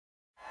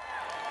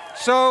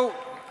So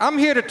I'm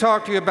here to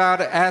talk to you about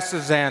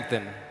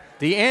astaxanthin,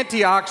 the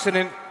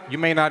antioxidant you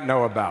may not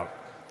know about.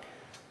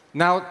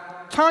 Now,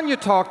 Tanya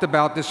talked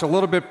about this a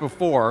little bit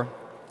before,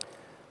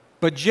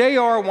 but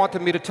JR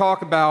wanted me to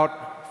talk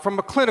about, from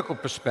a clinical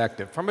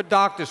perspective, from a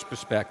doctor's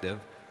perspective,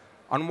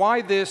 on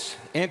why this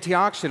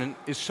antioxidant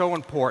is so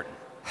important.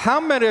 How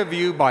many of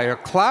you, by a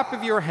clap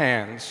of your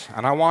hands,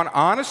 and I want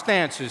honest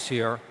answers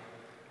here,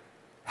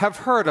 have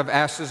heard of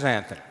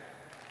astaxanthin?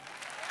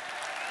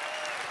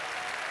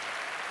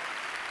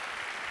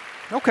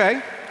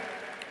 Okay.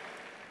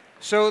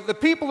 So the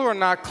people who are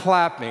not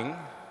clapping,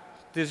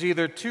 there's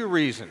either two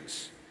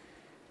reasons.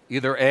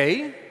 Either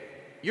A,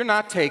 you're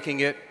not taking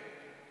it,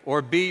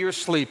 or B, you're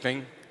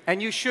sleeping, and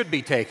you should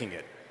be taking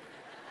it.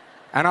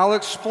 And I'll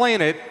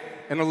explain it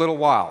in a little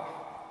while.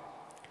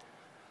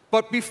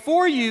 But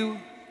before you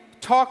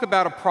talk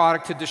about a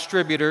product to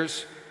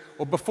distributors,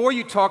 or before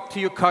you talk to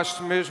your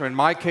customers, or in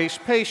my case,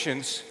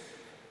 patients,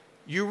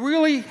 you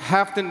really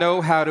have to know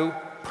how to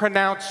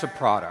pronounce a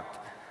product.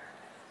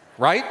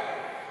 Right?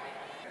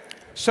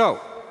 So,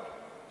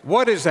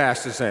 what is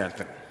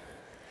astaxanthin?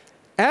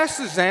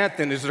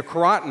 Astaxanthin is a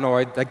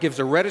carotenoid that gives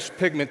a reddish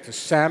pigment to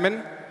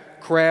salmon,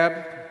 crab,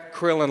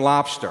 krill, and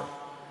lobster.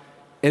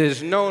 It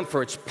is known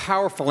for its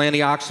powerful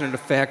antioxidant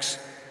effects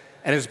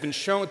and has been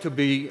shown to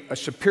be a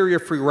superior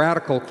free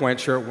radical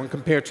quencher when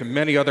compared to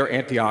many other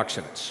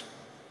antioxidants.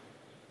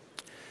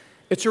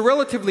 It's a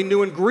relatively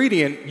new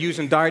ingredient used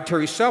in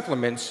dietary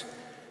supplements,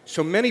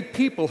 so many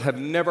people have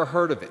never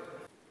heard of it.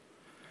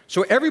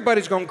 So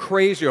everybody's going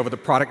crazy over the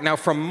product. Now,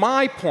 from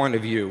my point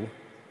of view,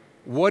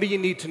 what do you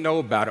need to know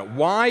about it?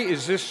 Why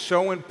is this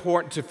so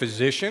important to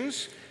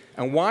physicians?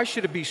 And why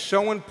should it be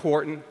so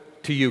important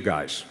to you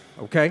guys?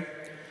 Okay?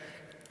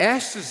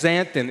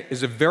 Astaxanthin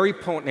is a very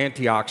potent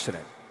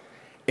antioxidant.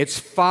 It's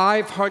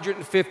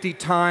 550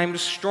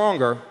 times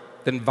stronger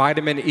than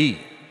vitamin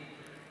E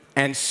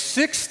and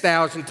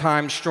 6,000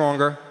 times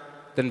stronger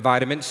than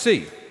vitamin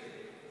C.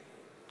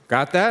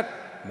 Got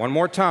that? One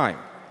more time.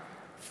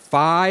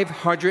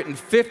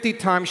 550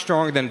 times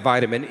stronger than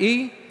vitamin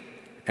E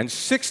and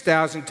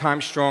 6,000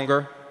 times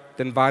stronger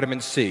than vitamin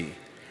C.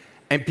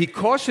 And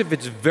because of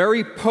its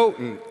very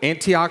potent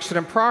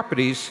antioxidant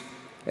properties,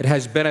 it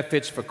has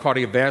benefits for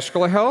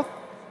cardiovascular health,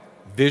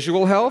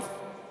 visual health,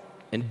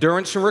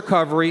 endurance and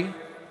recovery,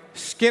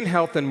 skin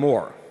health, and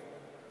more.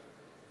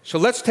 So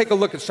let's take a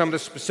look at some of the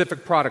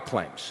specific product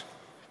claims.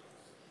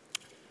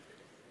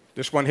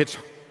 This one hits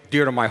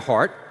dear to my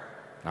heart.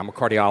 I'm a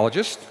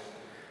cardiologist.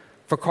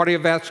 For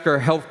cardiovascular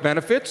health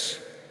benefits,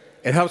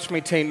 it helps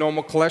maintain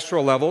normal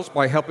cholesterol levels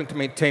by helping to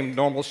maintain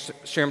normal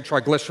serum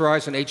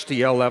triglycerides and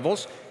HDL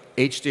levels.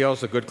 HDL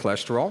is a good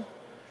cholesterol.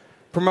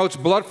 Promotes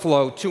blood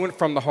flow to and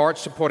from the heart,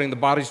 supporting the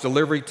body's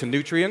delivery to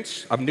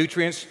nutrients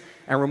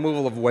and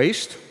removal of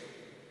waste.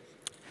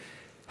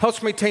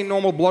 Helps maintain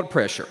normal blood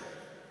pressure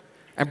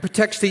and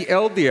protects the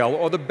LDL,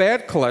 or the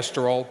bad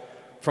cholesterol,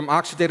 from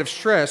oxidative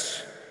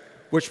stress,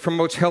 which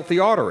promotes healthy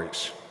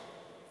arteries.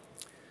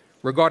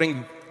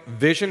 Regarding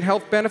vision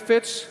health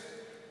benefits,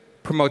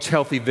 promotes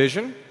healthy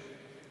vision,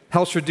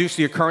 helps reduce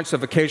the occurrence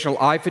of occasional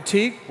eye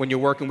fatigue when you're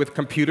working with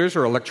computers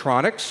or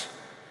electronics,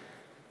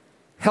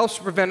 helps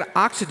prevent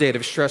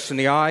oxidative stress in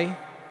the eye,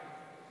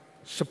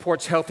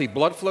 supports healthy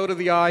blood flow to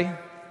the eye,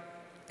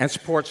 and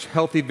supports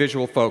healthy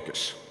visual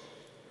focus.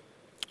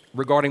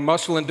 Regarding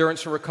muscle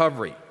endurance and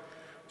recovery,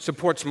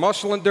 supports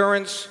muscle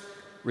endurance,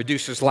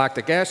 reduces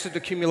lactic acid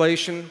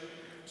accumulation,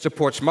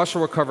 supports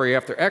muscle recovery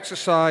after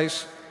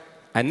exercise,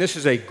 and this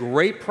is a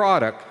great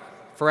product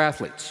for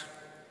athletes.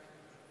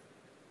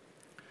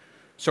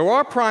 So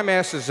our prime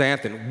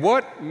astaxanthin,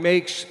 what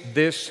makes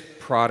this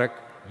product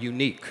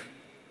unique?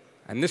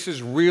 And this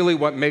is really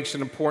what makes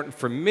it important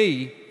for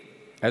me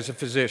as a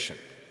physician.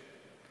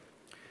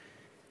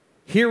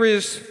 Here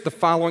is the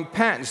following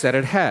patents that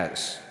it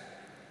has: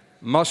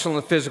 muscle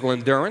and physical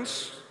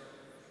endurance,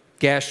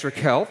 gastric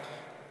health,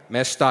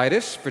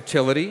 mastitis,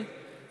 fertility,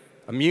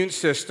 immune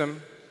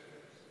system,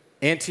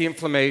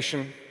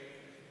 anti-inflammation,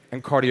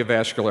 and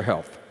cardiovascular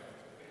health.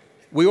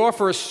 We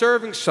offer a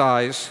serving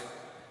size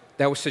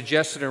that was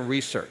suggested in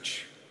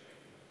research.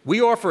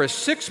 We offer a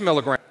 6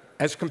 milligram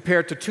as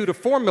compared to 2 to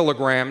 4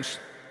 milligrams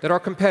that our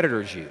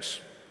competitors use.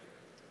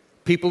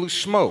 People who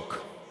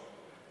smoke,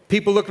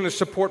 people looking to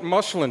support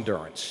muscle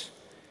endurance,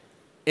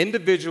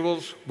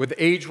 individuals with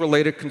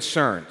age-related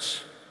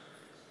concerns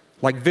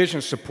like vision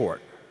support,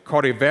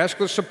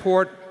 cardiovascular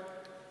support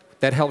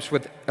that helps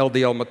with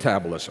LDL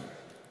metabolism.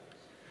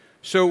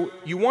 So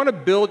you want to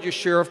build your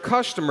share of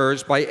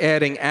customers by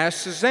adding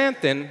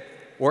astaxanthin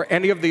or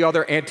any of the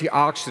other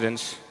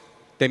antioxidants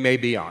they may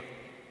be on.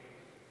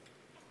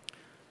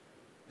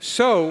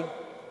 So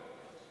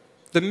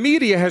the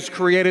media has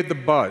created the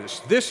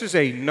buzz. This is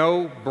a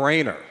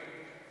no-brainer,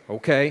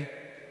 okay?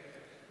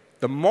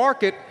 The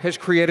market has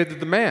created the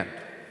demand.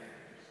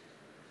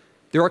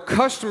 There are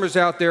customers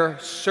out there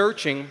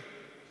searching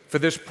for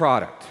this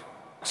product.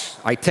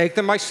 I take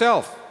them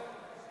myself.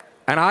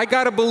 And I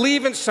got to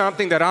believe in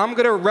something that I'm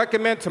going to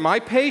recommend to my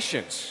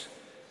patients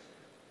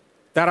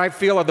that I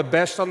feel are the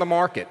best on the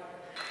market.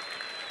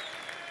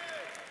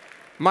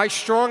 My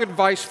strong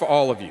advice for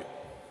all of you,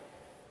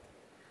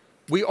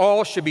 we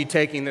all should be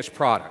taking this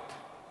product.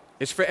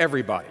 It's for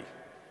everybody.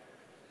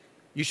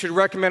 You should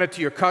recommend it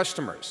to your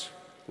customers,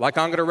 like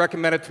I'm going to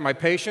recommend it to my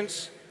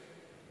patients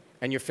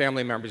and your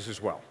family members as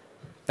well.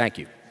 Thank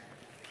you.